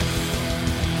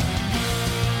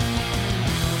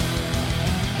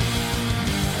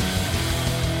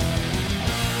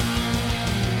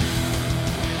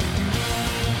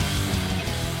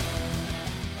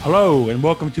Hello, and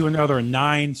welcome to another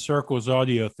Nine Circles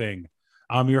audio thing.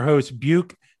 I'm your host,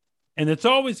 Buke, and it's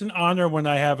always an honor when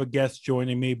I have a guest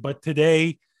joining me. But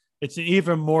today, it's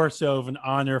even more so of an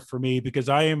honor for me because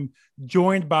I am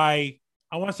joined by,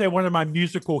 I want to say, one of my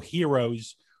musical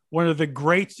heroes, one of the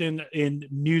greats in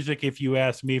music, if you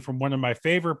ask me, from one of my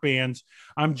favorite bands.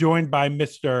 I'm joined by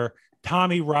Mr.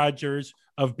 Tommy Rogers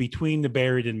of Between the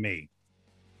Buried and Me.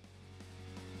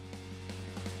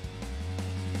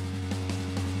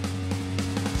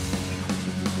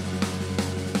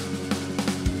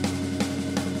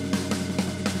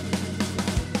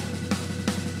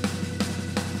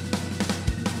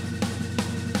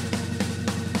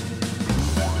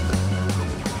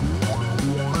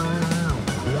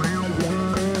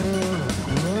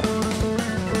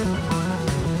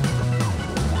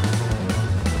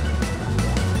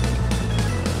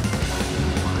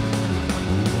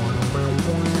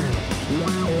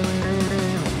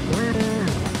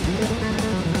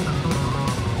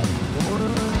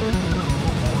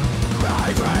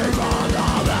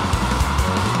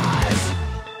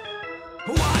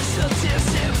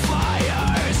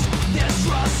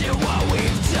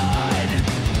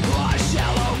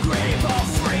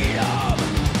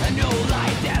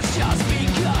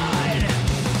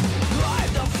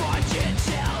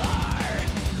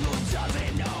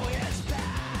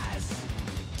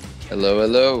 Hello,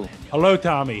 hello. Hello,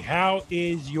 Tommy. How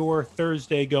is your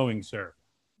Thursday going, sir?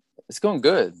 It's going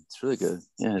good. It's really good.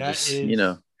 Yeah, That just,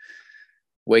 is,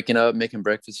 waking up, making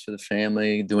breakfast for the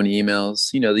family, doing emails,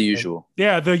 the usual.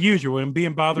 yeah, the usual, and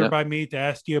being bothered Yep. by me to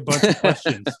ask you a bunch of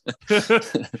questions.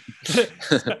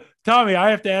 Tommy,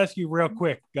 I have to ask you real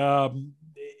quick. The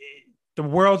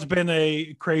world's been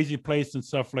a crazy place and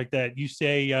stuff like that. You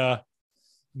say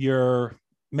you're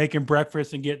making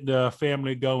breakfast and getting the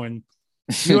family going.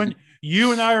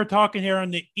 You and I are talking here on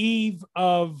the eve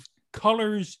of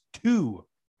Colors 2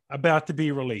 about to be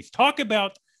released. Talk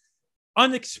about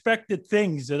unexpected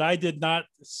things that I did not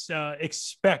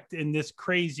expect in this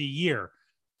crazy year.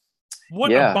 What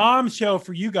a Yeah. bombshell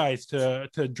for you guys to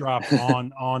drop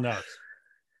on us.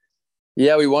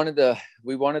 Yeah, we wanted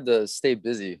to stay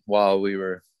busy while we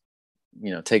were,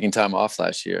 taking time off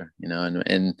last year,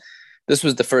 and this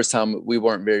was the first time we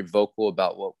weren't very vocal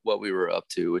about what we were up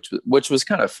to, which was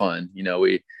kind of fun.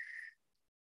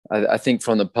 I think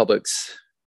from the public's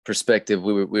perspective,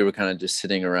 we were kind of just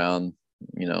sitting around,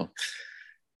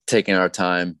 taking our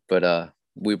time, but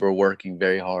we were working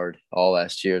very hard all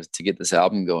last year to get this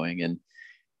album going. And,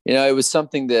 it was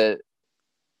something that,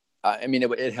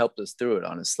 it helped us through it,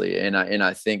 honestly. And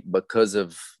I think because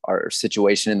of our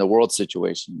situation in the world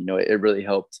situation, it really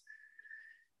helped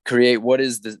create what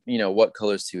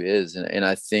Colors 2 is. And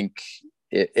I think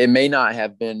it may not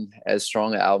have been as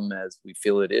strong an album as we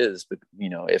feel it is, but,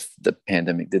 if the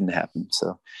pandemic didn't happen.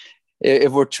 So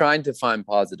if we're trying to find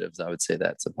positives, I would say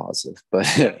that's a positive, but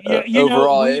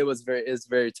overall it's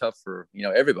very tough for,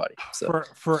 everybody. So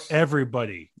For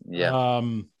everybody. yeah.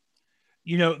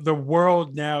 The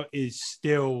world now is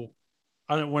still,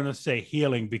 I don't want to say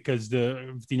healing because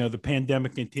the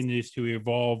pandemic continues to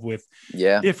evolve with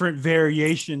Yeah. different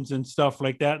variations and stuff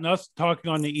like that. And us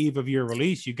talking on the eve of your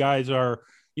release, you guys are,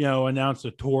 announced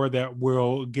a tour that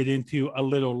we'll get into a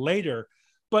little later.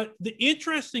 But the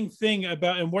interesting thing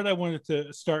about, and what I wanted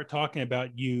to start talking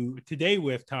about you today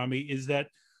with, Tommy, is that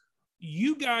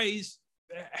you guys,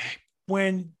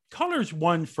 when Colors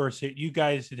 1 first hit, you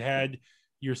guys had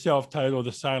your self-titled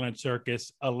The Silent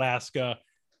Circus, Alaska.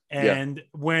 And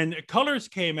when Colors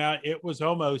came out, it was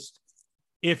almost,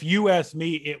 if you ask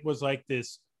me, it was like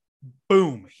this,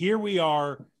 boom, here we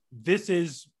are. This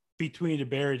is Between the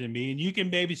Buried and Me. And you can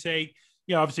maybe say,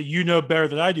 obviously you know better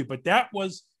than I do, but that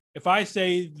was, if I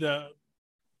say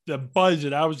the buzz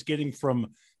that I was getting from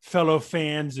fellow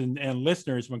fans and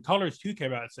listeners when Colors 2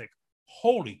 came out, it's like,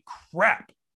 holy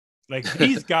crap. Like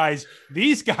these guys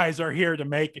are here to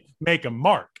make a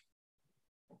mark.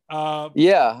 I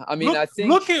think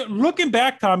looking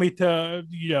back, Tommy, to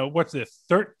what's this,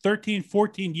 13,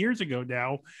 14 years ago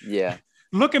now. Yeah.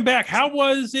 Looking back, how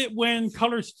was it when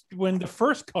the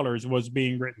first Colors was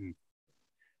being written?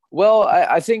 Well,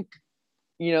 I think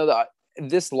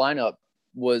this lineup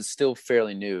was still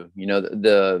fairly new.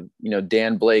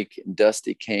 Dan Blake and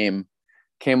Dusty came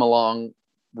along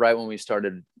right when we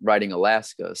started writing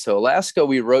Alaska. So Alaska,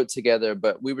 we wrote together,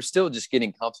 but we were still just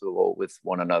getting comfortable with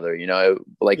one another.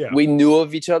 We knew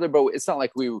of each other, but it's not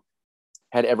like we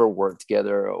had ever worked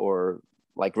together or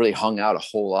like really hung out a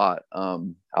whole lot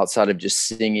outside of just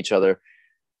seeing each other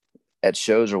at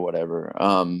shows or whatever.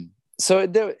 So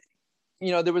there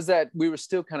was that, we were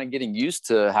still kind of getting used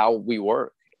to how we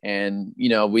work. And, you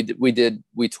know, we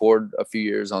toured a few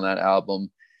years on that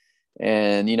album,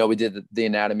 and, you know, we did the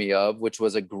Anatomy of, which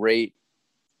was a great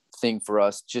thing for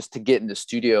us just to get in the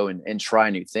studio and try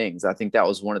new things. I think that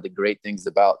was one of the great things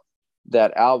about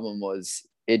that album was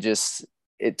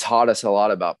it taught us a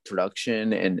lot about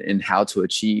production and how to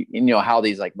achieve, you know, how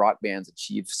these like rock bands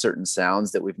achieve certain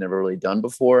sounds that we've never really done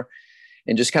before,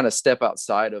 and just kind of step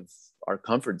outside of our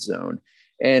comfort zone.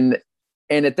 And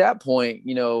at that point,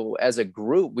 you know, as a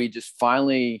group, we just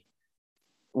finally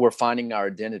were finding our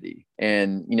identity.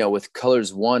 And, you know, with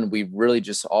Colors One, we really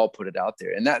just all put it out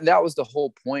there. And that was the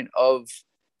whole point of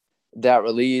that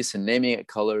release and naming it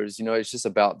Colors. You know, it's just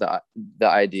about the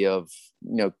idea of,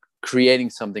 you know, creating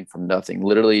something from nothing,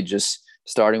 literally just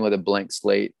starting with a blank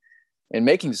slate and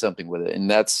making something with it. And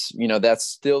that's, you know, that's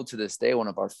still to this day one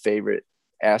of our favorite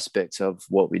aspects of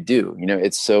what we do. You know,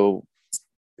 it's so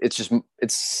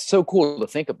cool to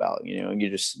think about. You know,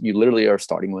 you literally are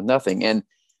starting with nothing. And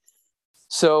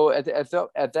so at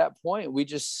that point,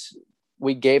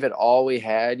 we gave it all we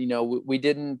had. You know, we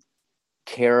didn't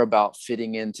care about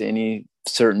fitting into any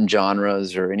certain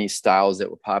genres or any styles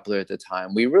that were popular at the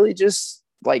time. We really just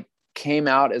like came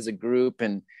out as a group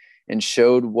and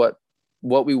showed what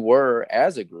we were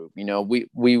as a group. You know,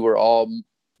 we were all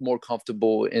more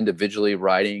comfortable individually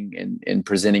writing and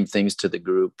presenting things to the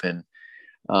group. And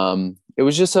it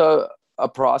was just a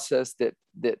process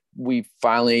that we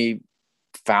finally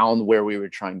found where we were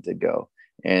trying to go.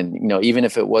 And, you know, even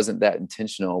if it wasn't that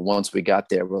intentional, once we got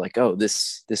there, we're like, oh,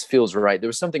 this feels right. There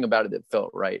was something about it that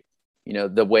felt right. You know,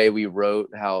 the way we wrote,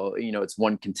 how, you know, it's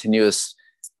one continuous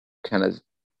kind of,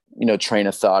 you know, train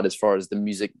of thought as far as the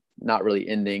music not really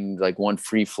ending, like one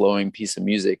free flowing piece of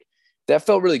music. That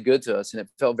felt really good to us, and it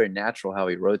felt very natural how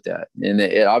he wrote that. And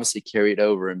it obviously carried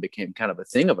over and became kind of a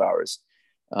thing of ours.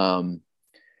 And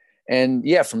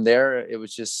yeah, from there, it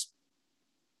was just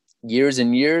years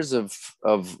and years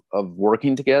of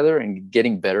working together and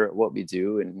getting better at what we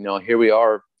do. And, you know, here we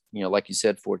are, you know, like you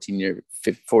said, 14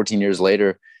 years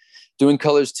later, doing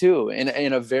Colors Two, and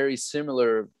in a very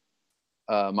similar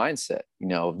mindset. You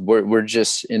know, we're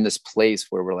just in this place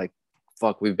where we're like,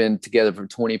 fuck, we've been together for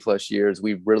 20 plus years.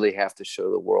 We really have to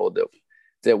show the world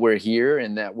that we're here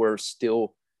and that we're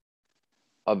still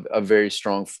a very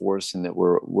strong force, and that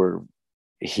we're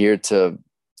here to,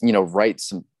 you know, write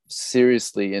some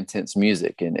seriously intense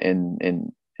music,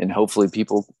 and hopefully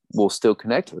people will still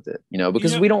connect with it, you know,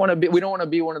 because we don't want to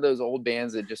be one of those old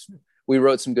bands that just, we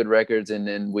wrote some good records and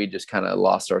then we just kind of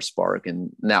lost our spark and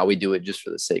now we do it just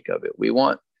for the sake of it. We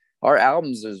want our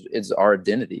albums is our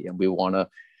identity, and we want to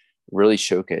really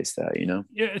showcase that, you know.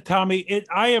 Yeah, Tommy,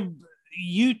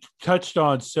 you touched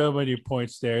on so many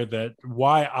points there that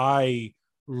why I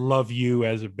love you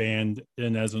as a band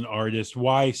and as an artist,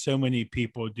 why so many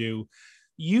people do.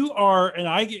 You are, and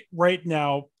I get right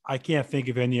now, I can't think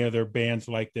of any other bands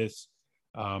like this.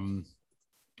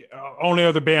 Only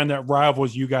other band that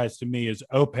rivals you guys to me is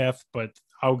Opeth, but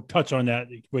I'll touch on that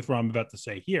with what I'm about to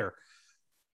say here.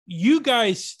 You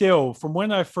guys still, from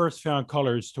when I first found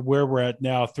Colors to where we're at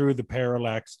now through the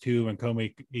Parallax 2 and Coma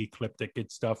Ecliptic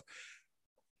and stuff,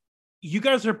 you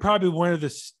guys are probably one of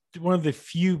the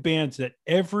few bands that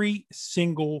every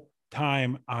single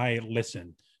time I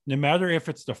listen, no matter if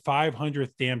it's the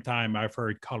 500th damn time I've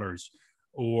heard Colors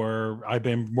or I've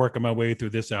been working my way through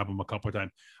this album a couple of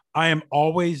times, I am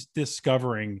always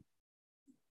discovering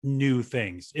new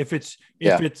things. If it's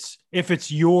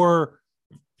your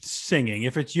singing,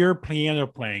 if it's your piano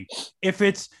playing, if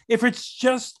it's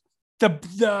just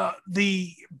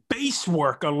the bass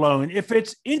work alone, if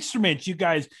it's instruments, you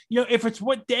guys, you know, if it's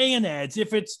what Dan adds,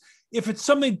 if it's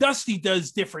something Dusty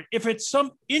does different, if it's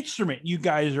some instrument you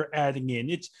guys are adding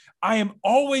in, I am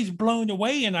always blown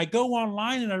away. And I go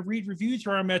online and I read reviews,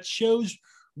 or I'm at shows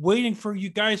waiting for you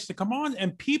guys to come on,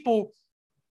 and people,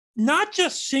 not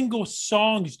just single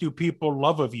songs do people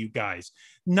love of you guys,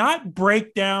 not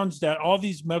breakdowns that all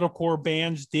these metalcore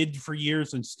bands did for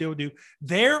years and still do.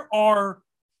 There are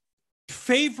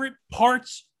favorite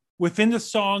parts within the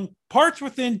song, parts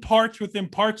within parts within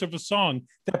parts of a song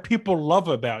that people love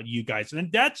about you guys.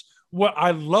 And that's what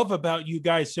I love about you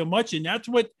guys so much. And that's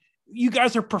what you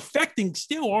guys are perfecting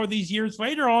still all these years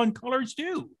later on Colors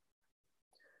Two.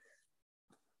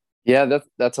 Yeah,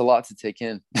 that's a lot to take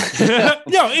in.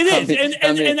 No, it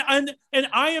is. And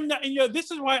I am not, and, you know,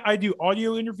 this is why I do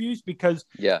audio interviews, because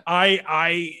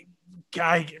I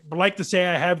like to say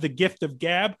I have the gift of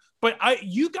gab, but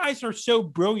you guys are so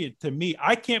brilliant to me.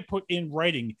 I can't put in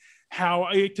writing how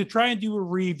to try and do a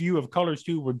review of Colors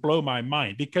Two would blow my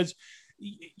mind, because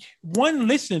one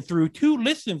listen through, two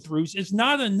listen throughs is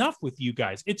not enough with you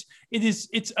guys.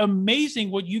 It's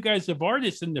amazing what you guys have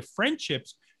artists and the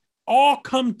friendships all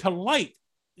come to light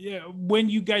when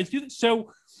you guys do this.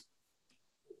 So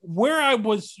where I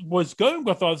was going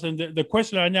with all this, and the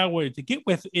question I now wanted to get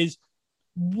with is,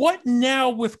 what now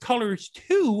with Colors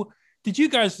 2? Did you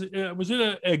guys, was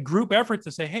it a group effort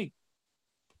to say, hey,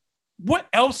 what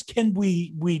else can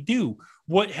we do?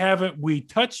 What haven't we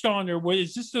touched on? Or what,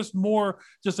 is this just more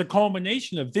just a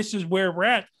culmination of this is where we're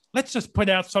at? Let's just put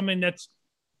out something that's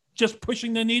just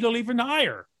pushing the needle even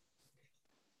higher.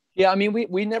 Yeah, I mean,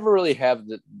 we never really have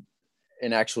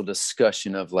an actual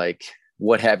discussion of like,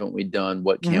 what haven't we done?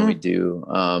 What can we do?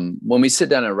 When we sit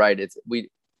down and write,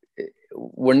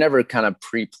 we're never kind of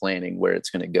pre-planning where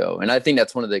it's going to go. And I think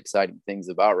that's one of the exciting things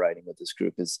about writing with this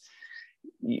group is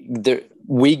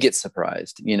we get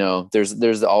surprised.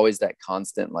 There's always that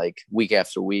constant, like week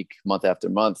after week, month after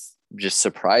month, just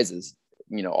surprises,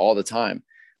 all the time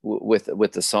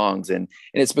with the songs. And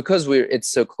it's because it's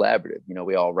so collaborative.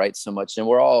 We all write so much, and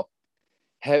we're all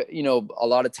a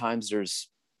lot of times there's,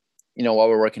 while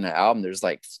we're working an album, there's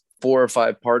like 4 or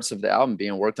 5 parts of the album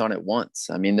being worked on at once.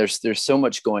 I mean, there's so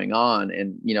much going on,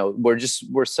 and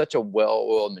we're such a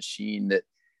well-oiled machine that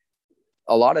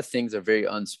a lot of things are very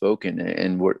unspoken,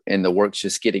 and the work's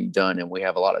just getting done, and we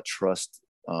have a lot of trust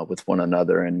with one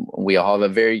another, and we all have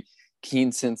a very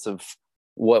keen sense of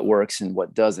what works and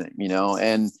what doesn't,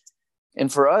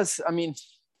 and for us, I mean,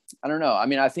 I don't know. I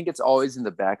mean, I think it's always in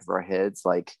the back of our heads,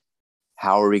 like,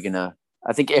 how are we gonna?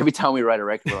 I think every time we write a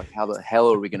record, we're like, how the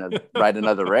hell are we going to write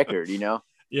another record,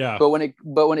 Yeah. But when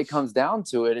it comes down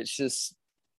to it, it's just,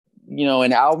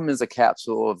 an album is a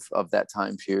capsule of that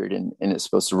time period, and it's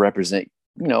supposed to represent,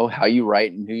 how you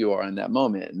write and who you are in that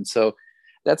moment. And so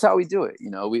that's how we do it.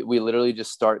 We literally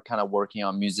just start kind of working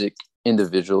on music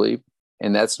individually.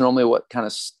 And that's normally what kind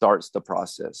of starts the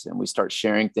process. And we start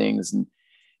sharing things. And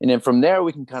then from there,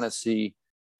 we can kind of see,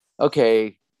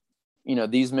 okay,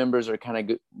 these members are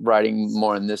kind of writing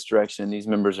more in this direction. These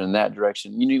members are in that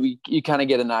direction. You kind of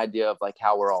get an idea of like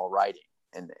how we're all writing.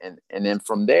 And then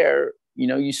from there,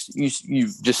 you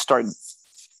just start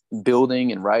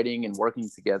building and writing and working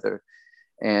together,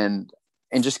 and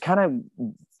just kind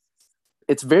of,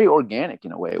 it's very organic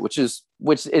in a way, which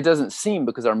it doesn't seem,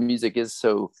 because our music is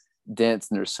so dense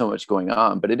and there's so much going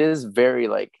on, but it is very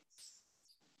like,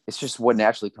 it's just what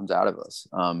naturally comes out of us.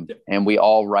 And we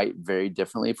all write very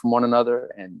differently from one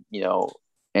another, and,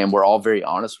 and we're all very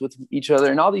honest with each other,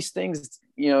 and all these things,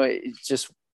 it's just,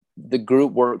 the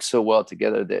group works so well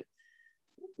together that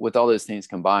with all those things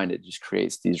combined, it just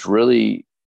creates these really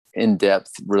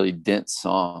in-depth, really dense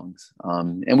songs.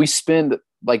 And we spend,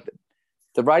 like,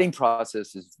 the writing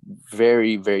process is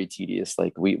very, very tedious.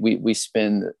 Like we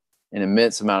spend an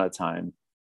immense amount of time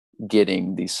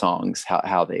getting these songs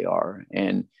how they are.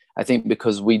 And I think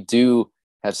because we do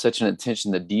have such an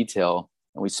attention to detail,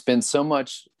 and we spend so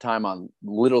much time on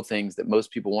little things that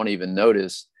most people won't even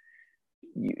notice,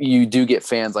 you do get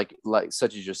fans like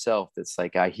such as yourself. That's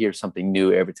like, I hear something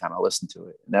new every time I listen to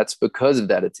it. And that's because of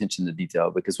that attention to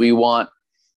detail, because we want,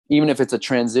 even if it's a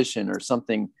transition or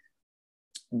something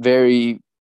very,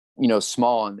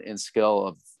 small in scale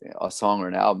of a song or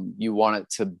an album, you want it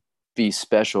to be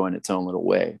special in its own little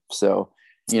way. So,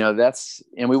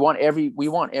 and we want every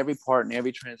part and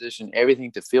every transition,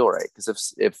 everything to feel right.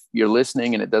 Because if you're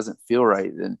listening and it doesn't feel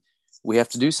right, then we have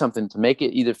to do something to make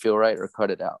it either feel right or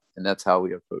cut it out. And that's how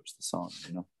we approach the song,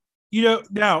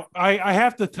 Now I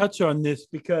have to touch on this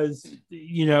because,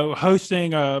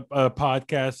 hosting a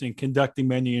podcast and conducting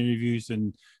many interviews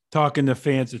and talking to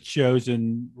fans at shows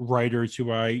and writers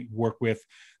who I work with,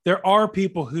 there are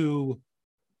people who,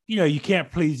 you can't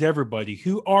please everybody,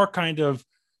 who are kind of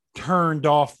turned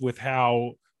off with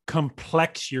how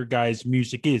complex your guys'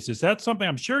 music is. Is that something,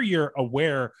 I'm sure you're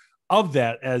aware of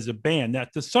that as a band,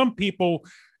 that to some people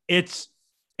it's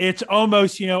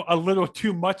almost, a little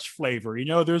too much flavor.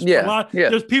 There's a lot,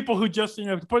 there's people who just,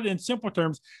 to put it in simple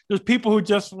terms, there's people who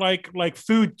just like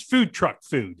food truck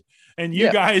food. And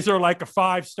you guys are like a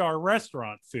 5-star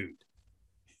restaurant food.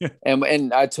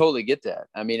 and I totally get that.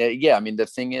 I mean, the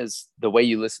thing is, the way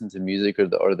you listen to music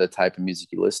or the type of music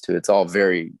you listen to, it's all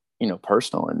very,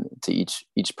 personal, and to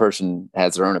each person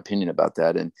has their own opinion about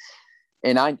that. And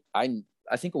I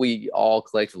think we all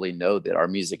collectively know that our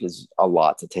music is a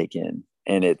lot to take in,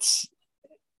 and it's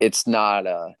not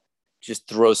just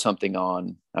throw something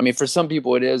on. I mean, for some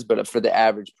people it is, but for the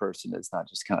average person, it's not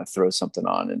just kind of throw something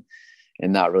on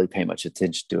and not really pay much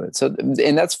attention to it. So,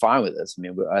 and that's fine with us. I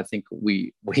mean, I think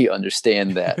we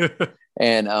understand that.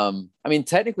 And I mean,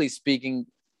 technically speaking,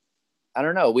 I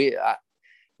don't know.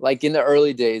 like in the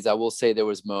early days, I will say there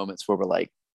was moments where we're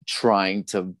like trying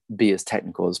to be as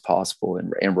technical as possible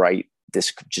and write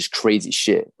this just crazy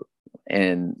shit.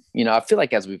 And, you know, I feel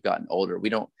like as we've gotten older, we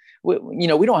don't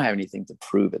have anything to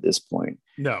prove at this point.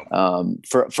 No.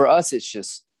 For us, it's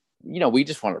just, you know, we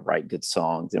just want to write good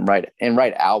songs and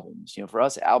write albums. You know, for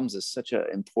us, albums is such an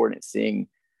important thing.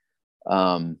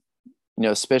 You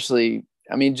know, especially,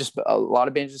 I mean, just a lot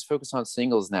of bands just focus on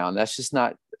singles now, and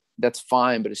that's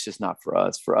fine, but it's just not for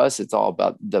us. For us, it's all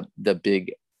about the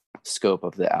big scope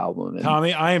of the album. And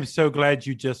Tommy, I am so glad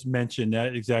you just mentioned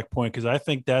that exact point, because I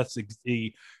think that's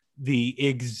the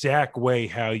exact way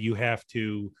how you have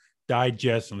to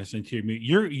digest and listen to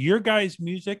your guys'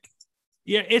 music.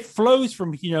 Yeah, it flows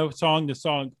from, you know, song to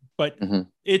song, but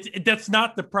that's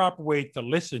not the proper way to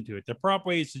listen to it. The proper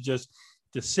way is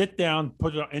to sit down,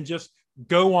 put it on, and just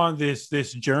go on this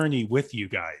journey with you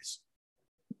guys.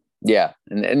 Yeah,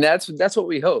 and that's what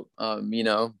we hope. You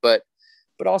know, but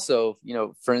also, you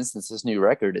know, for instance, this new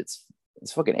record, it's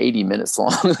fucking 80 minutes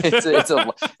long.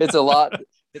 it's a lot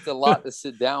to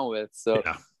sit down with. So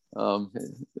yeah.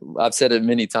 I've said it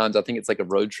many times, I think it's like a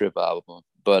road trip album,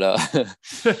 but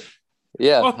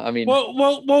yeah, well, I mean,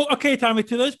 well, okay, Tommy,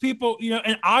 to those people, you know,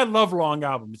 and I love long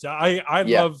albums. I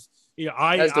love, you know,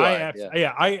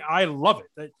 I love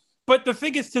it. But the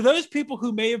thing is, to those people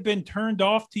who may have been turned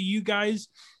off to you guys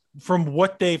from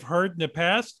what they've heard in the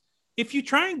past, if you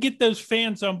try and get those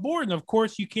fans on board, and of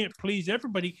course you can't please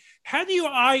everybody, how do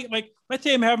let's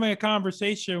say I'm having a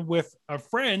conversation with a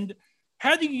friend,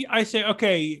 how do I say,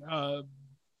 okay,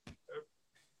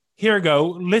 here we go,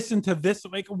 listen to this?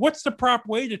 Like, what's the proper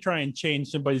way to try and change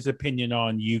somebody's opinion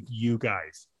on you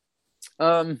guys?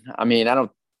 I mean, I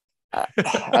don't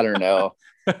know.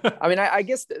 I mean, I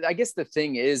guess the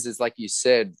thing is like you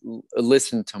said,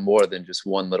 listen to more than just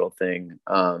one little thing.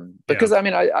 Because I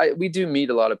mean, we do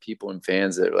meet a lot of people and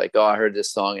fans that are like, oh, I heard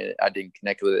this song and I didn't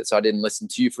connect with it, so I didn't listen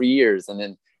to you for years. And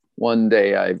then one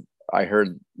day I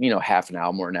heard, you know, half an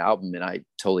album or an album and I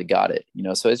totally got it, you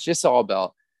know. So it's just all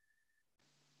about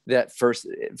that. For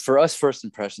us, first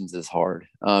impressions is hard.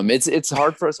 It's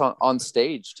hard for us on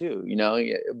stage too, you know.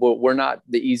 We're not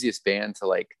the easiest band to,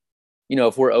 like, you know,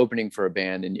 if we're opening for a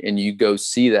band and you go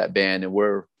see that band and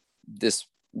we're this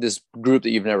group that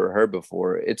you've never heard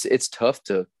before, it's tough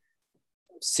to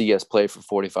see us play for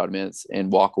 45 minutes and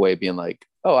walk away being like,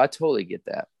 oh, I totally get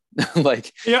that.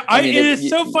 Like, yeah, I mean, it is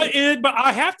so funny, but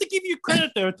I have to give you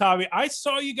credit though, Tommy. I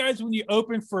saw you guys when you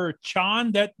opened for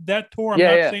Chan, that tour. I'm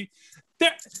not saying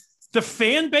that the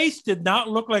fan base did not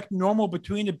look like normal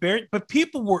Between the Bears, but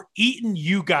people were eating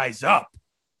you guys up.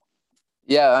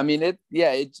 Yeah, I mean, it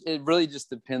really just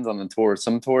depends on the tour.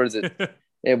 Some tours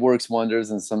it works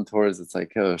wonders, and some tours it's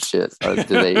like, oh shit,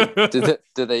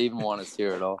 do they even want us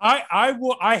here at all?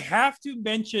 I have to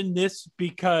mention this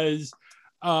because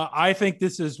I think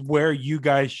this is where you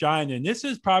guys shine, and this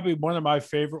is probably one of my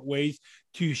favorite ways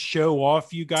to show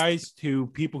off you guys to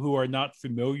people who are not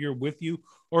familiar with you,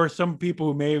 or some people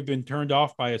who may have been turned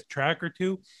off by a track or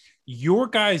two. Your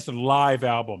guys' live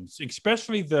albums,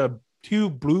 especially the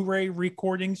 2 Blu-ray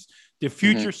recordings, the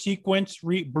Future Sequence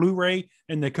Blu-ray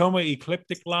and the Coma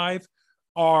Ecliptic Live,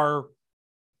 are,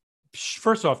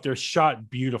 first off, they're shot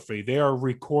beautifully. They are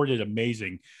recorded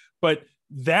amazing. But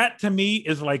that to me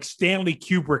is like Stanley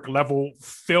Kubrick level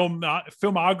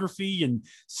filmography, and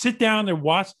sit down and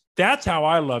watch. That's how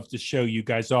I love to show you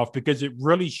guys off, because it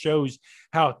really shows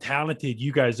how talented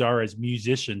you guys are as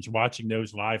musicians watching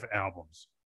those live albums.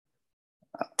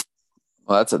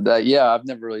 Well, yeah, I've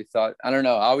never really thought. I don't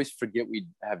know. I always forget we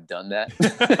have done that.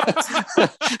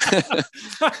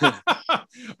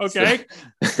 Okay.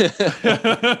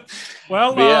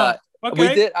 Well, yeah, okay. We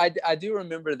did. I do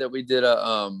remember that we did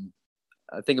I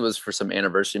think it was for some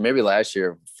anniversary, maybe last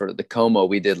year for the Coma.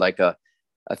 We did like a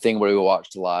thing where we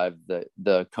watched live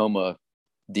the Coma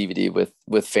DVD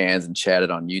with fans and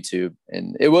chatted on YouTube,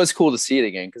 and it was cool to see it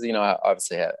again, because, you know, I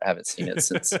obviously haven't seen it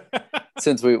since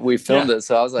we filmed it.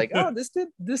 So I was like, oh, this did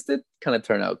kind of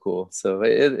turn out cool. So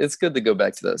it's good to go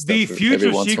back to that stuff. The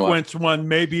Future Sequence one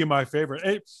may be my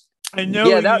favorite. I know.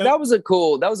 Yeah, that was a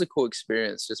cool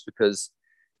experience, just because,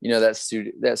 you know, that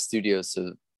studio is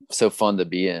so fun to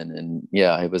be in, and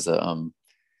yeah, it was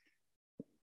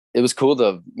cool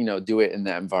to, you know, do it in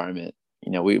that environment.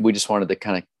 You know, we just wanted to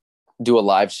kind of do a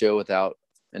live show without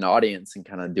an audience and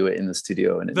kind of do it in the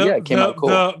studio. And it came out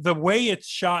cool. The way it's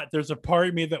shot, there's a part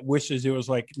of me that wishes it was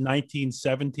like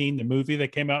 1917, the movie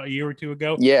that came out a year or two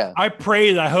ago. Yeah. I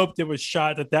prayed, I hoped it was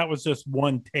shot that was just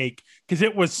one take, because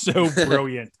it was so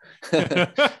brilliant.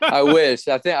 I wish.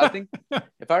 I think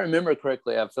if I remember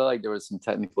correctly, I feel like there was some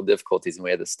technical difficulties and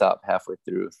we had to stop halfway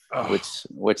through,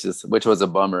 which was a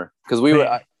bummer,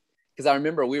 because I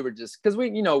remember we were just, because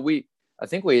I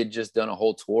think we had just done a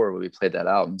whole tour where we played that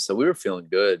album. So we were feeling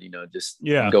good, just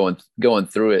going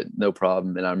through it, no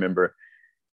problem. And I remember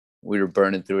we were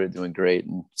burning through it, doing great.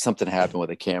 And something happened with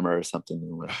a camera or something.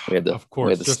 And we had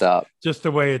to stop. Just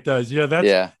the way it does.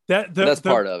 That's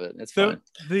part of it. It's fine.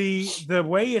 The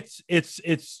way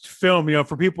it's filmed,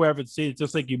 for people who haven't seen it,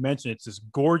 just like you mentioned, it's this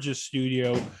gorgeous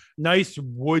studio, nice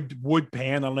wood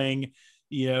paneling,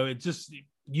 it's just,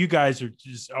 you guys are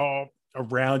just all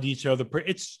around each other.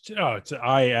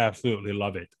 I absolutely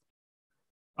love it.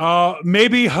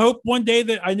 Maybe hope one day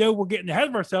that, I know we're getting ahead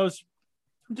of ourselves,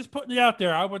 I'm just putting it out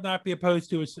there, I would not be opposed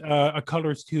to a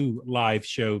Colors 2 live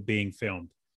show being filmed.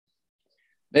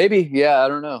 Maybe. Yeah, I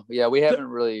don't know. Yeah, we haven't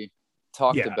really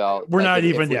talked about, we're not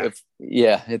even yet.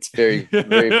 It's very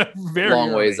very, very long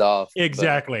early. ways off.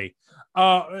 Exactly.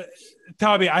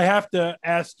 Tommy, I have to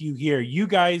ask you here, you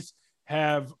guys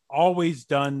have always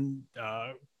done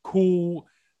cool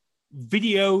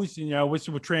videos, which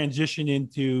will transition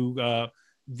into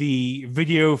the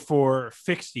video for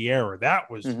Fix the Error. That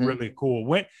was really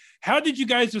cool. How did you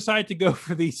guys decide to go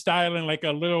for the styling, like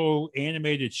a little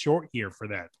animated short here for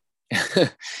that?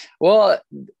 Well,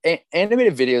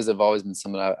 animated videos have always been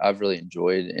something I've really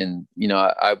enjoyed, and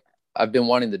I've been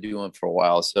wanting to do one for a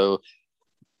while. So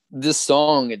this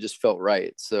song, it just felt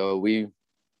right. So we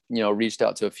reached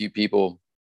out to a few people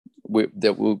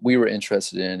that we were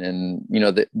interested in, and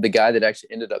the guy that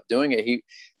actually ended up doing it,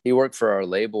 he worked for our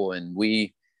label, and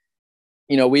we'd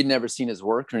never seen his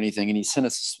work or anything, and he sent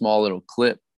us a small little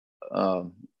clip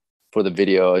for the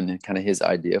video and kind of his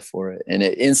idea for it, and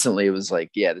it instantly was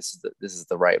like, yeah, this is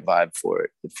the right vibe for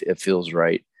it. It feels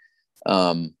right.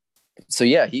 So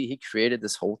yeah, he created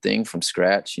this whole thing from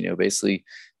scratch. Basically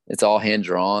it's all hand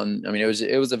drawn. I mean,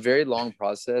 it was a very long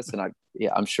process, and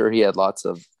I'm sure he had lots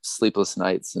of sleepless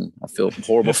nights, and I feel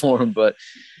horrible for him, but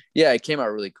yeah, it came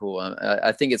out really cool.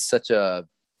 I think it's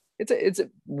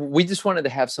we just wanted to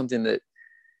have something that,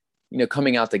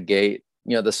 coming out the gate,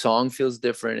 the song feels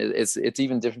different. It's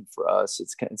even different for us.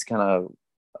 It's kind of,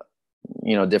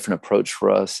 different approach for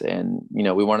us. And,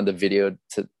 we wanted the video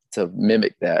to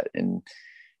mimic that. And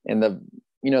the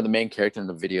main character in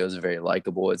the video is very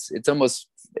likable.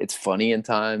 It's funny in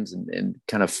times and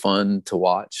kind of fun to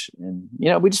watch. And,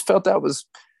 we just felt that was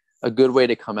a good way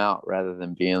to come out, rather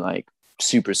than being like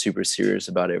super, super serious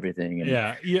about everything. And,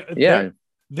 yeah.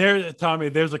 There, Tommy,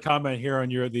 there's a comment here on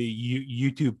the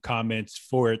YouTube comments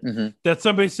for it that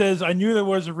somebody says, I knew there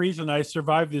was a reason I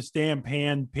survived this damn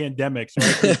pandemic, so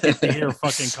I could get to hear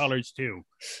fucking Colors too.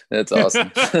 That's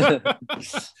awesome.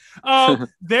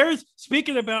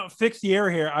 Speaking about Fix the Error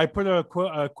here, I put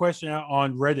a question out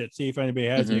on Reddit, see if anybody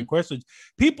has any questions.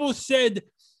 People said,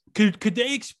 could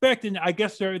they expect, and I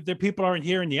guess the people aren't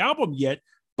hearing the album yet,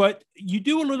 but you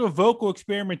do a little vocal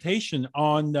experimentation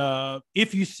on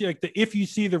if you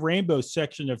see the rainbow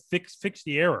section of Fix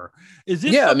the Error. Is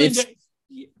this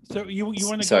so you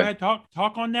want to go ahead talk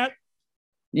on that?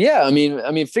 Yeah, I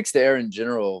mean Fix the Error in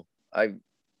general,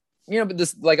 but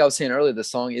this, like I was saying earlier, the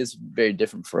song is very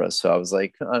different for us. So I was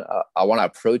like, I want to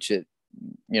approach it,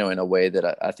 in a way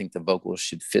that I think the vocals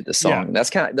should fit the song. Yeah. And that's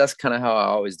kind of how I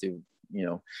always do,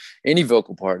 any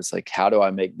vocal part. It's like, how do I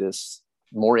make this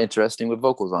more interesting with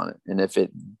vocals on it? And if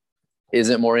it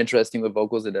isn't more interesting with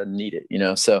vocals, it doesn't need it,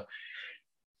 so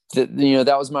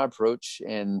that was my approach.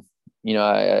 And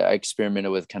I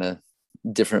experimented with kind of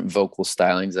different vocal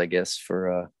stylings, I guess,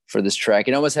 for this track.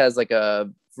 It almost has like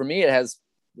for me,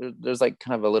 there's like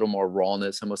kind of a little more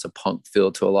rawness, almost a punk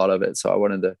feel to a lot of it. So I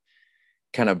wanted to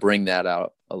kind of bring that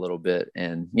out a little bit.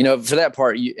 And for that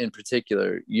part in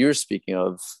particular you're speaking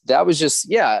of, that was just,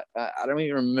 I don't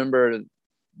even remember.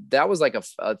 That was like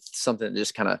something that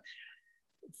just kind of,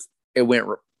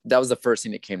 that was the first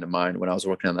thing that came to mind when I was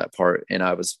working on that part. And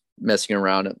I was messing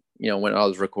around, when I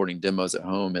was recording demos at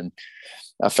home, and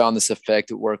I found this effect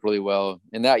that worked really well.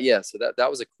 And so that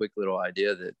was a quick little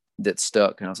idea that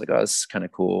stuck. And I was like, oh, this is kind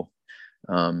of cool.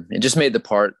 It just made the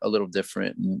part a little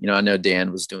different. And, I know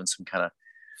Dan was doing some kind of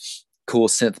cool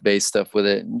synth based stuff with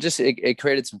it. And just, it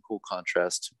created some cool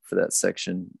contrast for that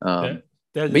section.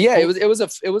 But yeah, cool.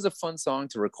 it was a fun song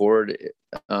to record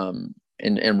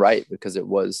and write, because it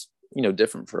was,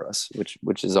 different for us,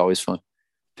 which is always fun.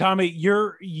 Tommy,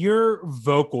 your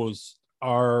vocals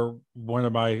are one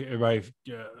of my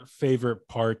favorite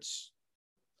parts.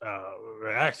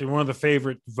 Actually, one of the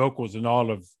favorite vocals in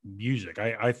all of music.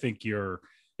 I think you're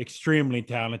extremely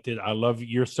talented. I love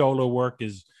your solo work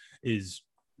is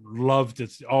loved.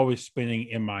 It's always spinning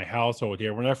in my household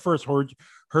here. When I first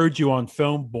heard you on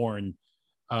Filmborn,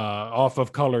 off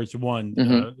of Colors One,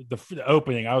 the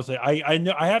opening, I was like, I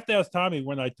know I have to ask Tommy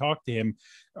when I talk to him.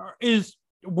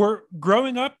 Were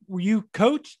growing up, were you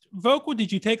coached vocal?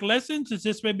 Did you take lessons? Is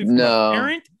this maybe from a No,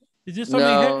 parent? Is this something?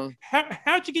 no.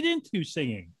 How'd you get into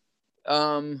singing?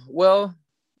 Well,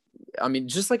 I mean,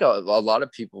 just like a lot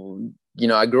of people,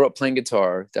 I grew up playing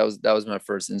guitar. That was my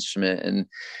first instrument,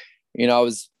 and I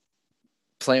was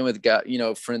playing with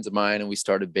friends of mine, and we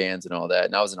started bands and all that.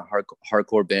 And I was in a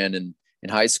hardcore band in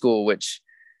high school, which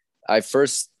I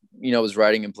first was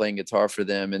writing and playing guitar for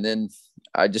them, and then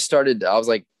I was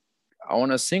like, I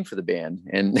want to sing for the band,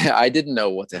 and I didn't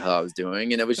know what the hell I was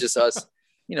doing, and it was just us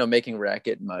making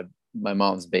racket in my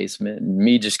mom's basement, and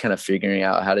me just kind of figuring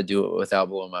out how to do it without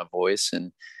blowing my voice.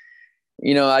 And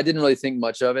I didn't really think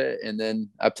much of it. And then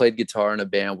I played guitar in a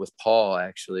band with Paul,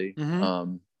 actually,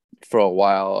 for a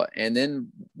while. And then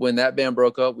when that band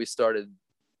broke up, we started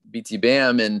BT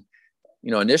Bam. And,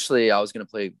 initially I was going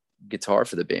to play guitar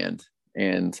for the band,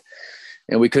 and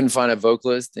we couldn't find a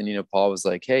vocalist. And, Paul was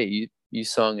like, hey, you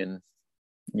sung in,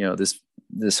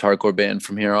 this hardcore band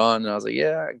from here on. And I was like,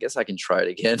 yeah, I guess I can try it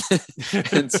again.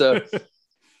 And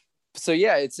so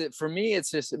yeah, for me,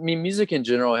 it's just, I mean, music in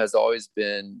general has always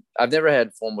been, I've never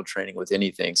had formal training with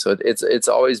anything. So it's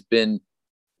always been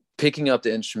picking up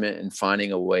the instrument and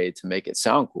finding a way to make it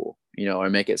sound cool, or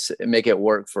make it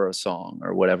work for a song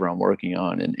or whatever I'm working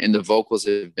on. And the vocals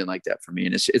have been like that for me.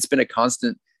 And it's been a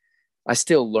constant. I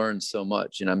still learn so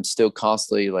much, and I'm still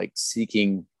constantly like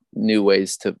seeking new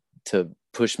ways to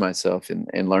push myself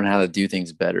and learn how to do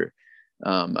things better.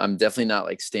 I'm definitely not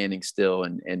like standing still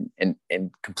and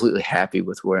completely happy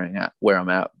with where I'm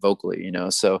at vocally,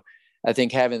 So I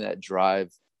think having that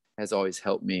drive has always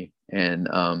helped me. And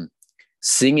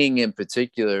singing in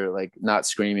particular, like not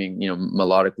screaming,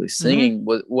 melodically singing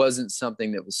wasn't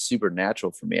something that was super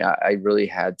natural for me. I really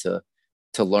had to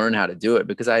learn how to do it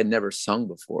because I had never sung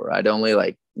before. I'd only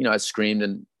I screamed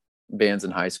in bands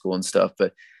in high school and stuff,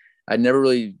 but I'd never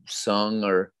really sung,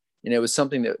 or, it was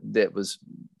something that was,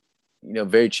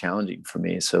 very challenging for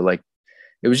me. So like,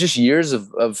 it was just years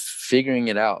of figuring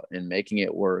it out and making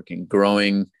it work and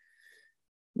growing,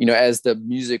 as the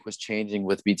music was changing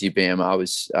with BT Bam, I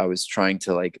was trying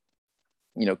to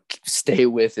stay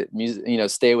with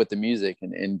it, stay with the music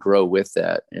and grow with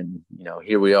that. And,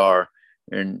 here we are.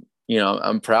 And,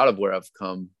 I'm proud of where I've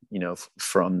come,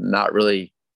 from not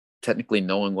really technically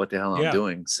knowing what the hell I'm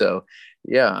doing. So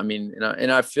yeah, I mean,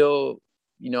 and I feel,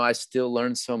 I still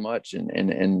learn so much,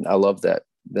 and I love that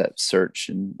search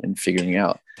and figuring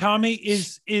out. Tommy,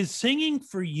 is singing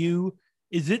for you,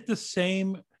 is it the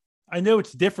same? I know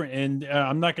it's different, and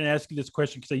I'm not going to ask you this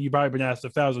question because you've probably been asked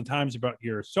 1,000 times about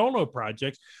your solo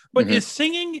projects, but is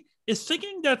singing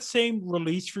that same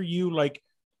release for you? Like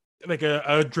a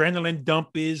adrenaline dump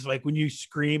is like when you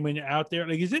scream and out there,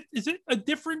 like, is it a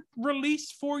different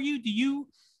release for you?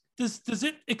 Does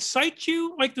it excite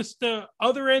you like the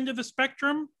other end of the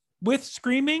spectrum with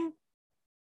screaming?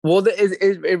 Well,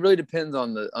 it really depends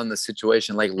on the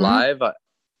situation. Like live,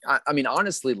 I mean,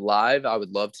 honestly, live, I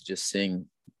would love to just sing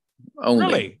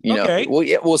only. Really? Okay. Well,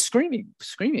 yeah. Well, screaming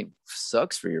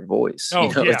sucks for your voice.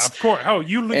 Oh, yeah, of course. Oh,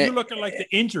 you look at like the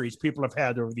injuries people have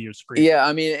had over the years screaming. Yeah,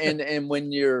 I mean, and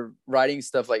when you're writing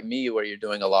stuff like me, where you're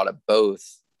doing a lot of both,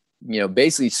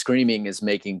 basically screaming is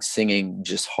making singing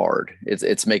just hard.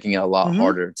 It's making it a lot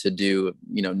harder to do.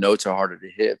 Notes are harder to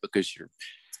hit because you're,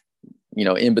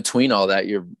 in between all that,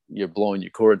 you're blowing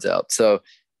your chords out. So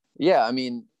yeah, I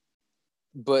mean,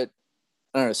 but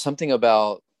I don't know, something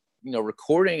about,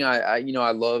 recording. I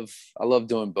love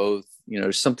doing both.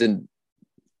 There's something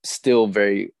still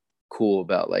very cool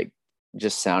about like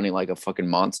just sounding like a fucking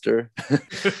monster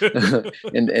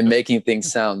and making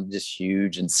things sound just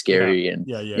huge and scary.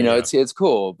 It's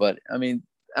cool. But I mean,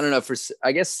 I don't know,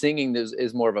 I guess singing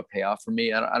is more of a payoff for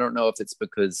me. I don't know if it's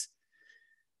because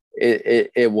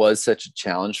it was such a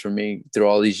challenge for me through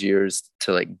all these years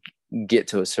to like get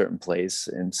to a certain place,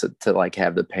 and so to like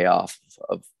have the payoff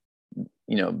of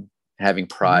having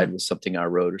pride with something I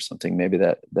wrote or something. Maybe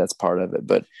that's part of it.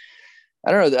 But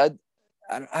I don't know,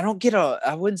 I don't get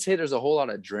I wouldn't say there's a whole lot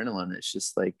of adrenaline. It's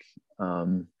just like I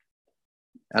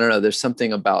don't know, there's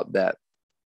something about that,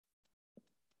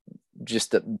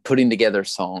 just putting together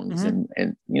songs and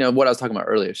what I was talking about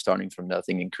earlier, starting from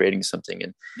nothing and creating something.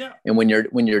 And when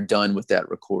you're done with that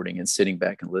recording and sitting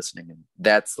back and listening, and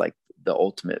that's like the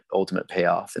ultimate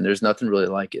payoff. And there's nothing really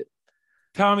like it.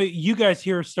 Tommy, you guys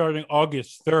here starting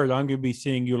August 3rd. I'm going to be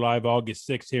seeing you live August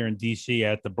 6th here in DC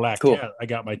at the Black Cool. Cat. I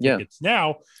got my Yeah. tickets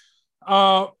now.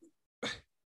 How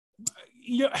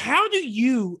do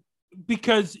you,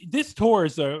 because this tour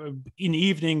is an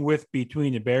evening with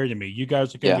Between the Buried and Me. You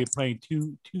guys are going to be playing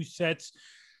two sets.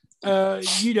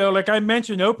 Like I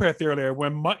mentioned Opeth earlier,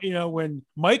 when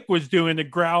Mike was doing the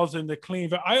growls and the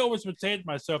clean, I always would say to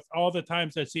myself all the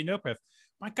times I see Opeth,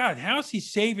 my God, how's he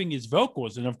saving his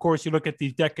vocals? And of course, you look at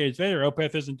these decades later,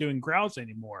 Opeth isn't doing growls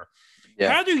anymore.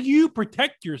 Yeah. How do you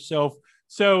protect yourself?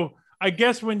 So I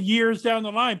guess when years down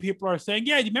the line, people are saying,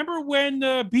 "Yeah, do you remember when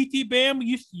BT Bam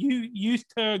used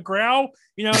to growl?"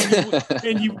 The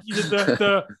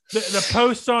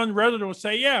posts on Reddit will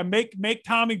say, "Yeah, make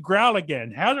Tommy growl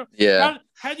again." How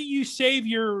do you save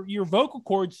your vocal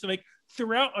cords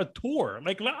throughout a tour?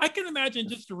 Like I can imagine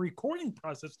just the recording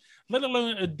process, let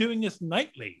alone doing this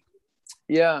nightly.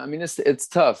 Yeah, I mean it's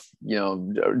tough.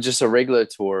 Just a regular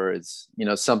tour is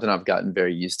something I've gotten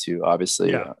very used to,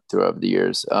 obviously, throughout the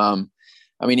years.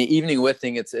 I mean, evening with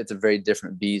thing, it's a very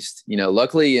different beast.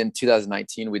 Luckily in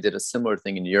 2019 we did a similar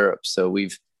thing in Europe, so we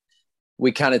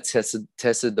kind of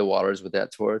tested the waters with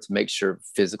that tour to make sure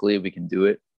physically we can do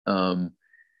it. And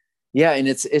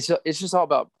it's just all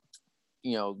about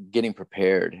getting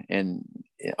prepared and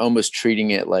almost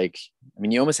treating it like, I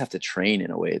mean, you almost have to train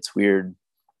in a way. It's weird.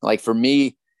 Like for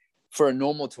me, for a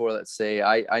normal tour, let's say,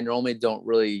 I normally don't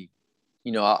really,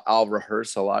 I'll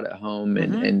rehearse a lot at home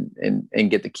and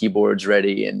get the keyboards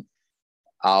ready, and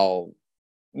I'll,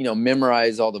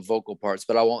 memorize all the vocal parts,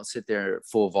 but I won't sit there at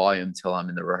full volume till I'm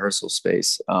in the rehearsal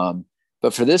space.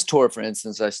 But for this tour, for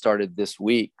instance, I started this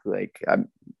week, like I'm,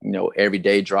 every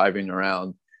day driving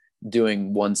around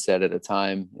doing one set at a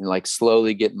time and like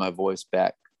slowly getting my voice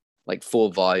back, like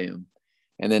full volume.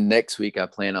 And then next week I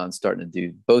plan on starting to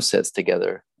do both sets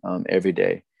together every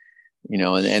day,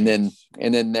 and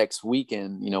then next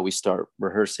weekend, we start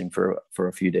rehearsing for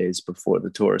a few days before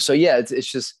the tour. So yeah,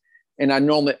 it's just, and I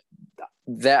don't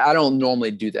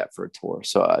normally do that for a tour.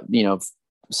 So,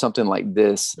 something like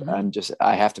this,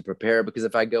 I have to prepare, because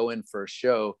if I go in for a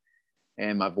show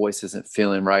and my voice isn't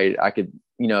feeling right, I could,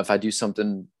 if I do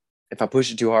something, if I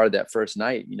push it too hard that first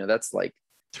night, that's like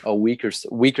a week or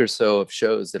so of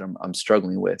shows that I'm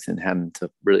struggling with and having to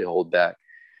really hold back.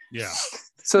 Yeah.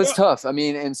 So it's tough. I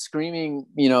mean, and screaming,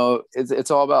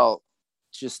 it's all about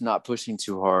just not pushing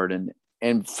too hard.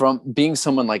 And from being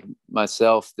someone like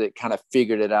myself that kind of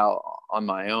figured it out on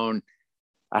my own,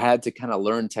 I had to kind of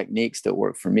learn techniques that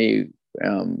work for me.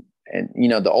 And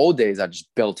the old days, I just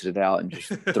belted it out and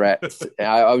just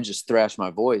I would just thrash my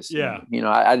voice. Yeah. And,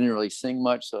 I didn't really sing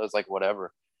much, so I was like,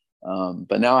 whatever.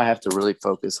 But now I have to really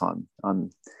focus on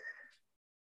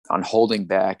holding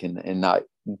back and not,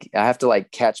 I have to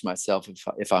like catch myself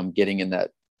if I'm getting in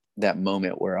that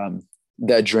moment where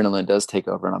the adrenaline does take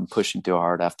over and I'm pushing too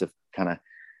hard. I have to kind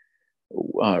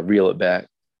of reel it back.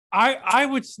 I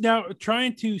would now,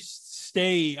 trying to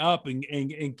stay up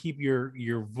and keep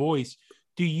your voice.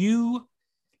 Do you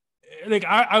like,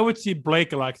 I would see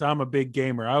Blake a lot, 'cause I'm a big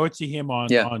gamer. I would see him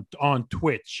on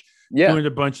Twitch doing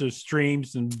a bunch of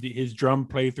streams and his drum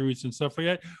playthroughs and stuff like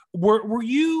that. Were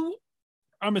you,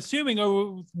 I'm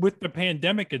assuming, with the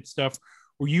pandemic and stuff,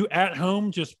 were you at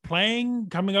home just playing,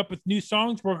 coming up with new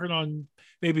songs, working on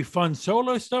maybe fun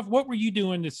solo stuff? What were you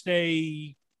doing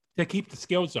to keep the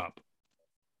skills up?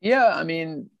 Yeah, I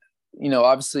mean,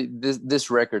 obviously this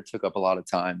record took up a lot of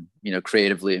time,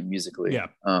 creatively and musically. Yeah.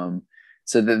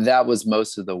 So that was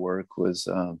most of the work was,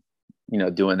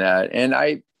 doing that. And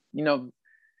I,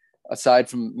 aside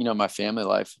from, my family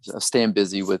life, staying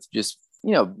busy with just,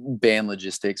 band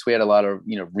logistics. We had a lot of,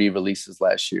 re-releases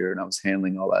last year, and I was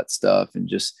handling all that stuff and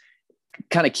just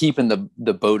kind of keeping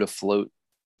the boat afloat,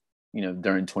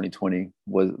 during 2020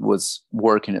 was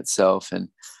work in itself. And,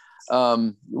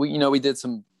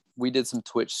 we did some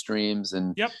Twitch streams,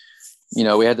 and,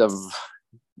 we had to,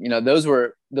 those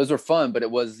were fun, but it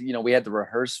was, we had to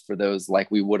rehearse for those like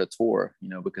we would a tour,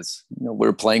 because, we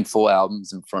were playing full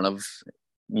albums in front of,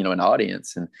 an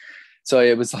audience. And so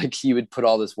it was like you would put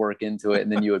all this work into it,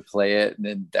 and then you would play it, and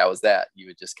then that was that. You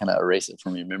would just kind of erase it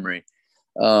from your memory.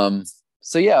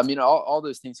 So yeah, I mean, all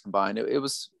those things combined, it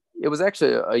was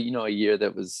actually a year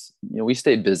that was, we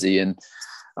stayed busy, and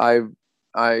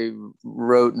I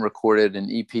wrote and recorded an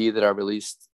EP that I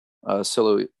released, a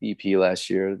solo EP last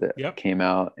year that came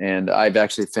out, and I've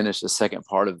actually finished the second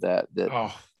part of that.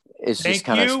 It's just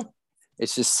kind of,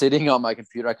 it's just sitting on my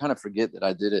computer. I kind of forget that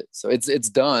I did it, so it's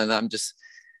done. I'm just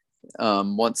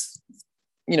once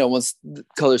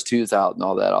Colors 2 is out and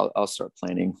all that, I'll start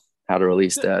planning how to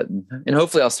release that, and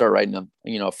hopefully I'll start writing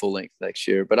a full length next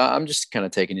year. But I'm just kind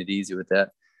of taking it easy with that.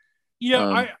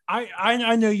 Yeah,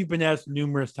 I know you've been asked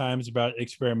numerous times about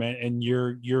experiment and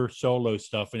your solo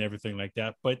stuff and everything like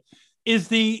that, but is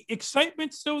the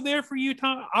excitement still there for you,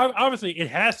 Tom? Obviously, it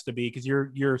has to be because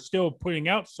you're still putting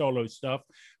out solo stuff.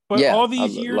 But Yeah, all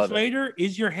these years love it. later,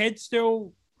 is your head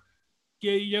still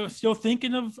still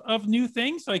thinking of new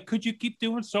things? Like, could you keep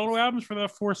doing solo albums for the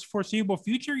foreseeable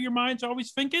future? Your mind's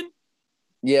always thinking.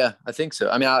 Yeah, I think so.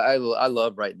 I mean, I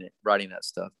love writing that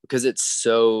stuff because it's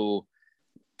so.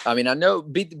 I mean, I know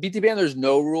BT Band, there's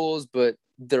no rules, but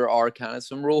there are kind of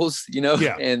some rules,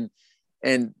 Yeah.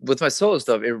 And with my solo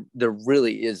stuff, there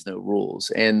really is no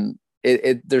rules. And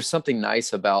there's something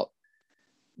nice about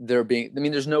there being, I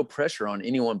mean, there's no pressure on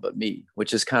anyone but me,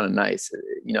 which is kind of nice.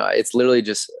 It's literally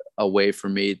just a way for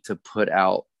me to put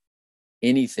out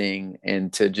anything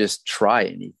and to just try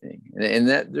anything. And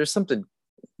that there's something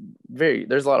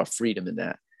there's a lot of freedom in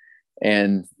that.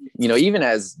 And, even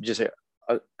as just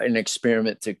an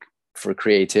experiment for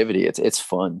creativity, it's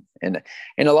fun. And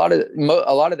a lot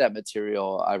of that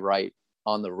material I write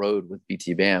on the road with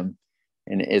BT Bam,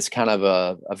 and it's kind of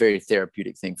a very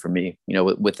therapeutic thing for me,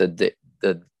 with the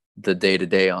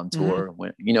day-to-day on tour.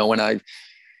 Mm-hmm. When I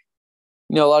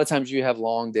a lot of times you have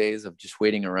long days of just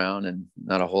waiting around and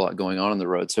not a whole lot going on the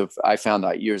road. So I found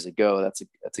out years ago, that's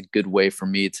a good way for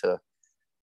me to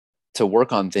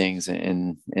work on things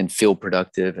and feel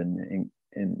productive and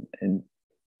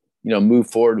move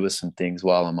forward with some things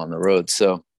while I'm on the road.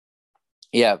 So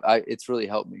yeah, it's really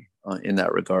helped me in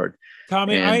that regard.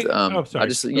 Tommy, and sorry. I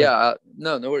just, no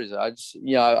worries. I've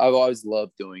always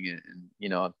loved doing it.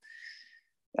 And,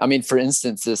 I mean, for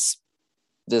instance,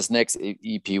 this next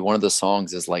EP, one of the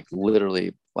songs is like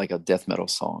literally like a death metal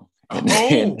song.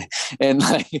 And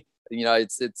like,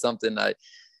 it's something I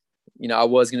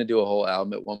was going to do a whole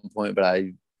album at one point, but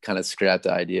I kind of scrapped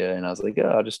the idea, and I was like,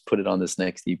 I'll just put it on this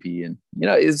next EP. And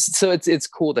it's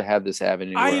cool to have this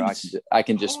avenue where I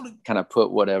can just kind of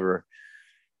put whatever.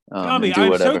 Tommy,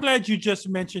 I'm so glad you just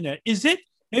mentioned that. Is it,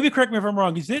 maybe correct me if I'm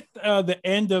wrong, is it the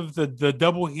end of the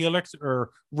double helix or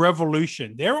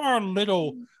revolution? There are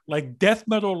little like death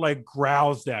metal like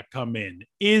growls that come in.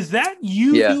 Is that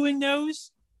you doing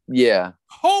those? Yeah.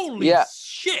 Holy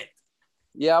shit.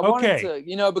 Yeah, I wanted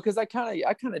to, because I kind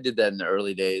of did that in the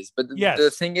early days. But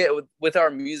the thing with our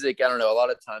music, I don't know, a lot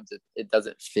of times it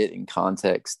doesn't fit in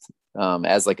context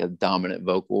as like a dominant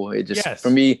vocal. It just, for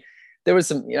me, there was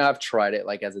some, I've tried it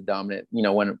like as a dominant,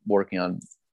 when working on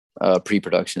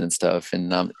pre-production and stuff.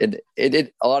 And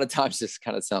it a lot of times just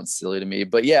kind of sounds silly to me.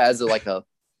 But yeah, as a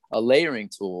layering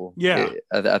tool,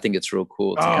 I think it's real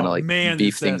cool to kind of like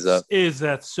beef things up. Is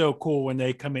that so cool when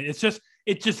they come in? It's just,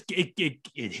 it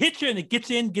hits you and it gets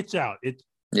in, gets out. It's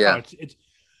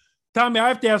Tommy, I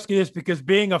have to ask you this because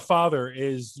being a father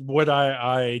is what I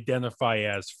identify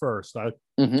as first.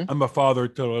 I'm a father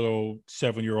to a little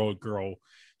 7-year-old girl.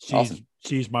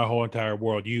 She's my whole entire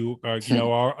world. You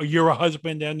are, you're a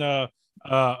husband and a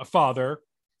father.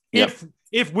 Yep.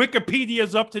 If Wikipedia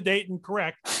is up to date and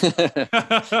correct.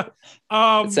 It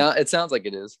sounds like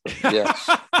it is. Yeah.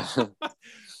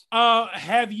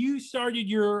 Have you started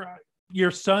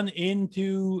your son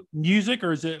into music,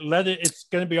 or is it's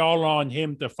going to be all on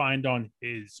him to find on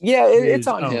his? Yeah, it's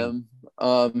on him.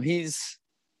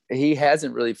 He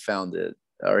hasn't really found it,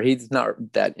 or he's not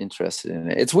that interested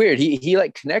in it. It's weird. He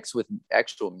like connects with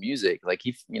actual music. Like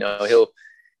he'll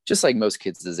just like most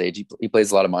kids his age. He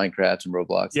plays a lot of Minecraft and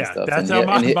Roblox and stuff. That's how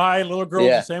my little girl's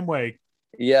the same way.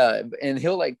 Yeah, and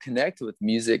he'll like connect with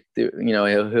music.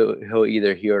 He'll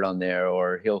either hear it on there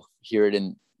or he'll hear it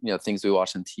in things we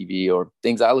watch on TV or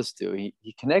things I listen to.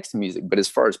 He connects to music, but as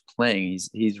far as playing,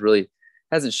 he's really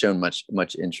hasn't shown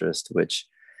much interest, which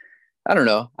I don't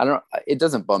know. It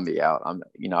doesn't bum me out.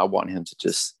 I want him to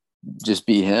just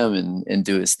be him and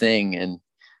do his thing. And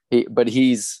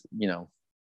he's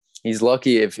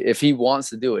lucky if he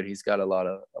wants to do it. He's got a lot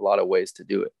of ways to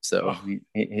do it. So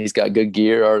he's got good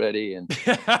gear already, and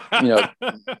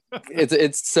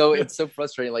it's so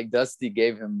frustrating. Like Dusty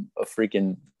gave him a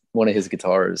freaking one of his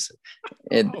guitars,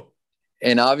 and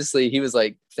obviously he was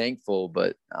like thankful,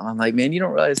 but I'm like, man, you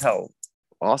don't realize how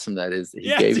awesome that is that he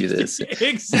gave you this.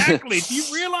 Exactly. Do you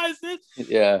realize this?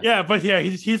 Yeah. But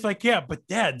he's like, but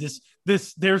Dad,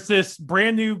 there's this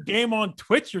brand new game on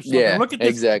Twitch or something. Yeah, look at this.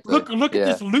 Exactly. Look at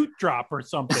this loot drop or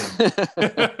something.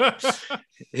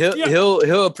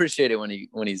 He'll appreciate it when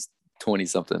he's 20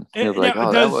 something. He'll be like,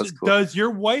 that was cool. Does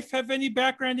your wife have any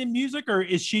background in music, or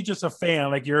is she just a fan,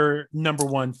 like your number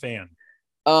one fan?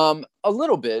 A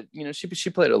little bit. She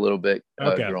played a little bit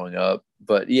growing up,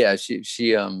 but yeah, she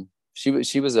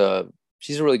was a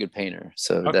she's a really good painter.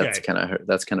 So that's Okay. kind of her.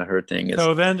 That's kind of her thing. Is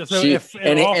So she if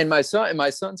and my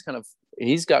son's kind of,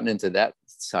 he's gotten into that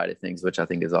side of things, which I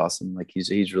think is awesome. Like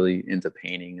he's really into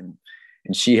painting,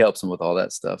 and she helps him with all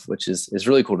that stuff, which is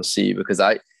really cool to see, because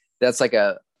that's like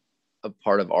a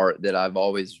part of art that I've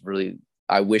always really,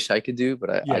 I wish I could do,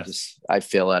 but I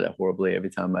fail at it horribly every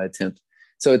time I attempt.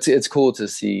 So it's cool to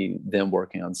see them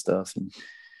working on stuff, and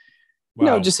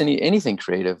wow. just anything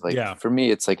creative. Like Yeah. for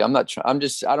me, it's like, I'm not trying,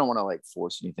 I don't want to like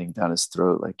force anything down his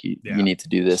throat. Like you need to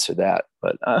do this or that,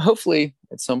 but hopefully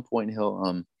at some point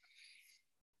he'll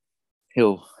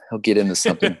get into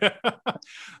something.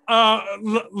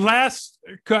 Last,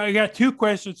 I got two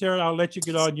questions here, and I'll let you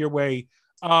get on your way.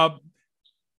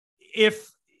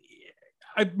 If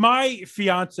my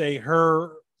fiance,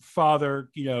 her father,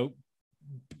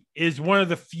 is one of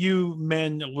the few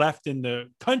men left in the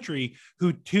country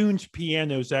who tunes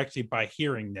pianos actually by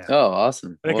hearing them. Oh,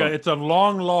 awesome. Like it's a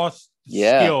long lost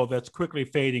skill that's quickly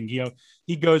fading.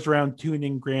 He goes around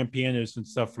tuning grand pianos and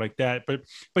stuff like that. But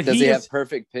does he have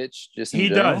perfect pitch? Just in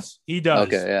general? He does.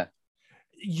 Okay, yeah.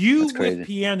 You with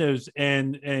pianos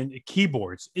and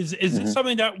keyboards, is it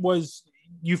something that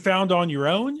you found on your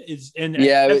own? Has it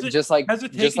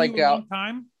taken you a long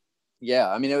time? Yeah,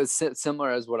 I mean, it was similar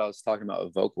as what I was talking about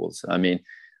with vocals. I mean,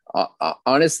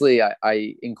 honestly,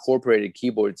 I incorporated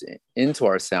keyboards into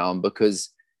our sound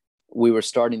because we were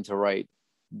starting to write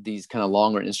these kind of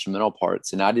longer instrumental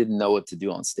parts, and I didn't know what to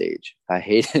do on stage. I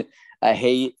hate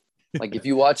like if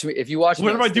you watch me what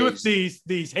do I do with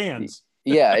these hands?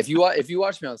 Yeah, if you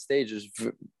watch me on stage, there's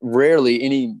rarely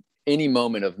any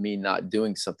moment of me not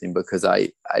doing something because I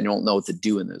don't know what to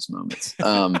do in those moments.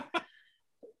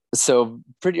 So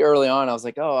pretty early on, I was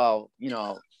like, oh,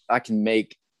 I can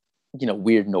make,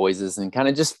 weird noises and kind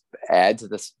of just add to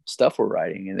the stuff we're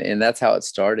writing. And that's how it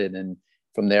started. And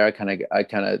from there, I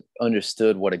kind of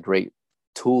understood what a great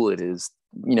tool it is,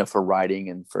 for writing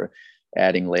and for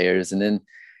adding layers. And then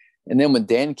when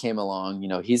Dan came along,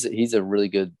 he's a really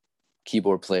good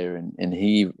keyboard player, and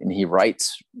he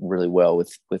writes really well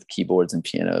with keyboards and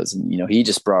pianos. And, he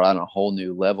just brought on a whole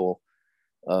new level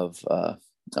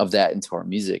of that into our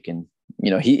music. And,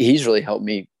 he's really helped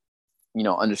me,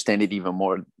 understand it even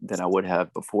more than I would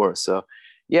have before. So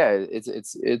yeah,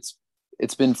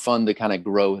 it's been fun to kind of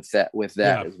grow with that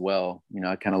as well.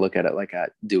 I kind of look at it like I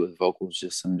do with vocals.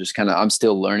 I'm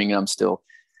still learning, and I'm still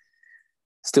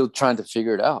trying to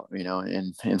figure it out,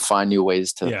 and find new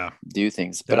ways to do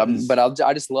things. But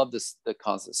I just love the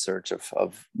constant search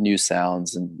of new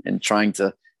sounds and trying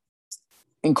to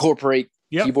incorporate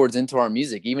keyboards into our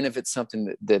music, even if it's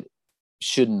something that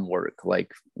shouldn't work,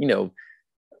 like,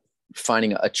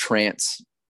 finding a trance,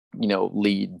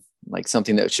 lead, like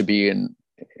something that should be in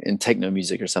techno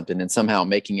music or something, and somehow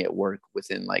making it work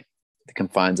within like the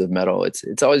confines of metal.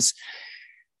 It's always,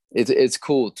 it's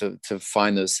cool to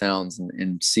find those sounds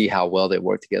and see how well they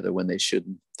work together when they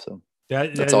shouldn't. So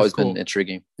that's always been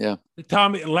intriguing. Yeah.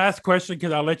 Tommy, last question,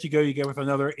 because I'll let you go. You get with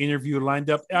another interview lined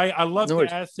up. I love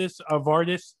to ask this of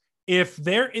artists. If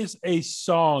there is a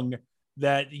song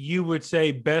that you would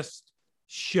say best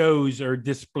shows or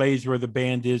displays where the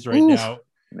band is right now,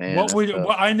 man, what would?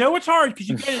 Well, I know it's hard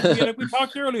because like we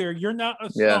talked earlier, you're not a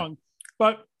song,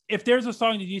 but if there's a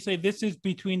song that you say this is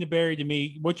Between the Buried to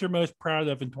me, what you're most proud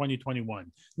of in 2021?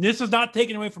 And this is not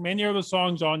taken away from any other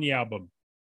songs on the album.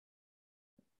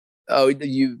 Oh,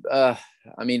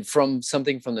 I mean, from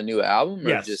something from the new album,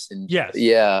 or just in? Yes.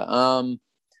 Yeah.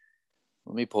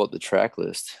 Let me pull up the track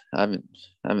list. I haven't.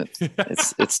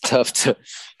 It's tough to.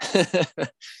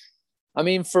 I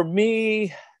mean, for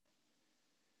me,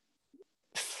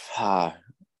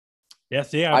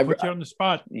 yes, I put you on the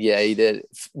spot. Yeah, you did.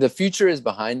 The Future Is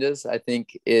Behind Us, I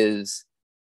think, is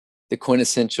the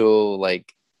quintessential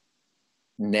like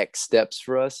next steps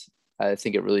for us. I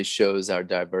think it really shows our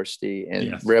diversity,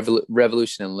 and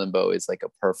Revolution and Limbo is like a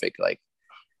perfect like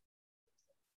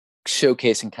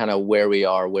showcasing kind of where we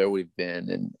are, where we've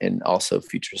been, and also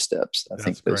future steps. I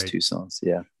think those two songs.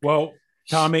 Yeah. Well,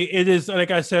 Tommy, it is,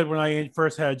 like I said when I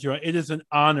first had you, it is an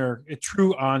honor, a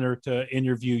true honor to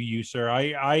interview you, sir.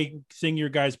 I sing your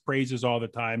guys' praises all the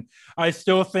time. I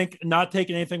still think, not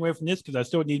taking anything away from this, because I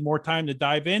still need more time to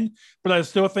dive in, but I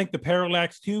still think the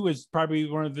Parallax 2 is probably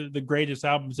one of the greatest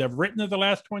albums I've written of the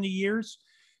last 20 years.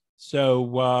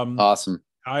 So awesome.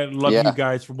 I love you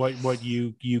guys for what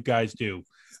you guys do.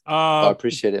 I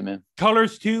appreciate it, man.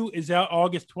 Colors 2 is out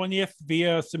August 20th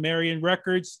via Sumerian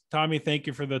Records. Tommy, thank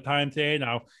you for the time today.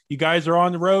 Now, you guys are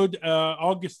on the road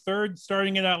August 3rd,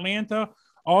 starting in Atlanta,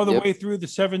 all the way through the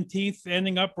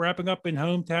 17th, wrapping up in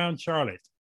hometown Charlotte.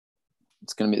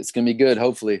 it's gonna be good.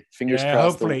 Hopefully, fingers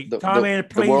crossed. Hopefully,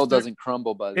 The world doesn't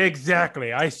crumble by this.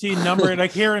 Exactly. I see number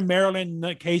like here in Maryland,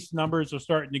 the case numbers are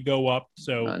starting to go up.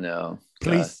 So I know.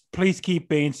 Please keep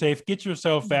being safe. Get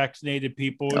yourself vaccinated,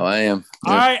 people. Oh, I am.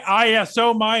 Yeah,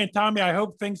 so am I. And Tommy, I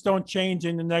hope things don't change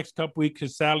in the next couple weeks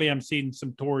because sadly, I'm seeing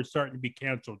some tours starting to be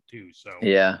canceled too. So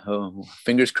yeah,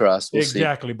 fingers crossed. We'll see.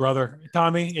 Exactly, brother.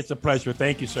 Tommy, it's a pleasure.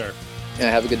 Thank you, sir. Yeah,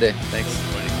 have a good day.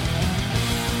 Thanks.